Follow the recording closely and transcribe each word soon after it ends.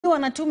Akiwa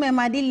na Tume ya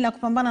Maadili na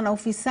Kupambana na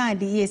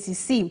Ufisadi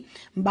EACC,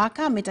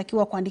 Mbaka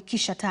ametakiwa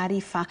kuandikisha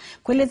taarifa,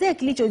 kuelezea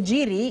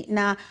kilichojiri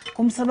na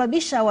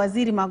kumsababisha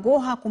Waziri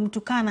Magoha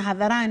kumtukana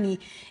hadharani.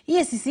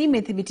 EACC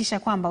imethibitisha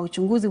kwamba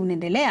uchunguzi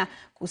unaendelea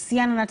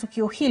kuhusiana na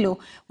tukio hilo.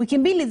 Wiki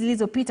mbili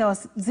zilizopita,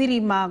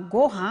 Waziri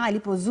Magoha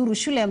alipozuru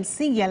shule ya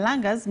msingi ya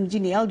Langas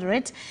mjini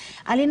Eldoret,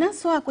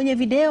 alinaswa kwenye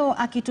video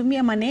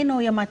akitumia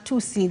maneno ya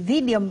matusi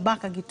dhidi ya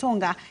Mbaka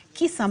Gitonga,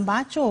 kisa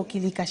ambacho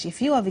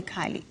kilikashifiwa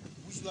vikali.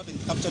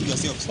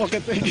 Okay,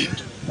 thank you.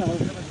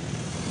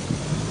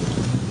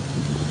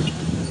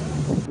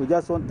 We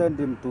just wanted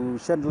him to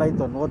shed light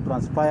on what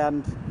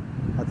transpired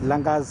at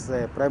Langas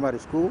Primary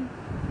School.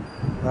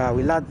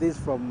 We learned this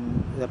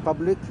from the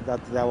public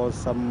that there were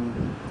some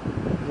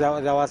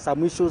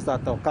issues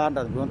that occurred,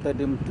 and we wanted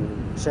him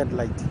to shed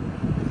light.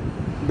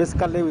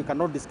 Basically, we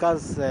cannot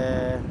discuss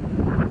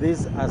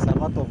this as a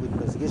matter of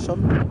investigation.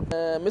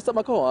 Mr.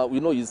 Magoha,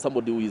 we know he's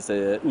somebody who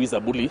is a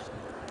bully.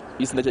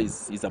 His nature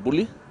is a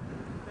bully.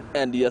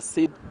 And he has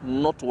said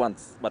not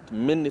once, but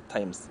many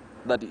times,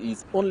 that he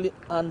is only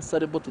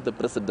answerable to the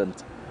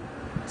president.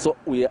 So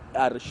we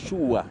are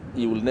sure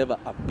he will never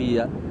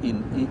appear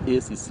in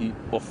EACC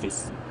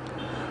office.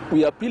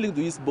 We are appealing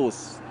to his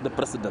boss, the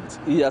president.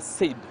 He has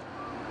said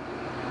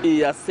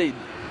he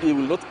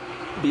will not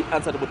be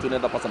answerable to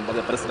another person but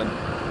the president.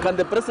 Can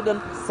the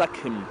president sack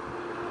him?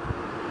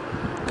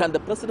 Can the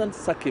president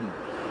sack him?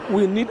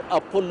 We need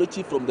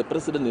apology from the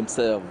president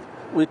himself.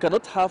 We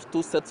cannot have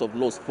two sets of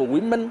laws for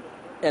women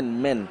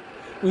and men.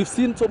 We've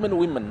seen so many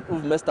women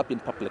who've messed up in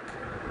public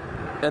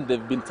and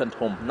they've been sent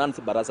home.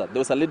 Nancy Barasa. There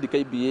was a lady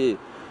KBA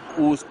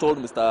who told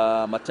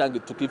Mr.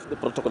 Machangi to keep the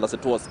protocol as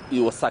it was.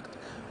 He was sacked.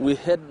 We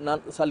had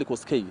Sally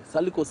Koskei.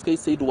 Sally Koskei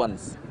said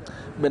once,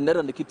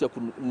 Bendera ni kitu ya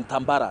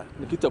kutambara,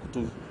 ni kitu ya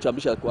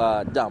kutuchambisha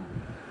kwa jam.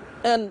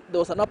 And there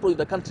was an uproar in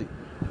the country.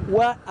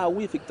 Why are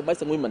we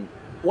victimizing women?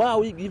 Why are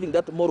we giving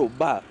that moral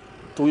bar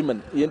to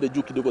women? Iende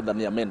juu kidogo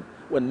ndani ya men.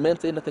 When men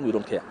say anything, we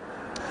don't care.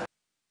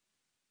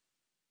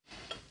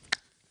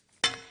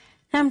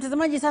 Na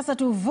mtazamaji, sasa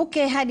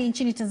tuvuke hadi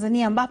nchini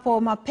Tanzania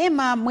ambapo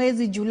mapema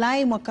mwezi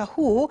Julai mwaka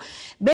huu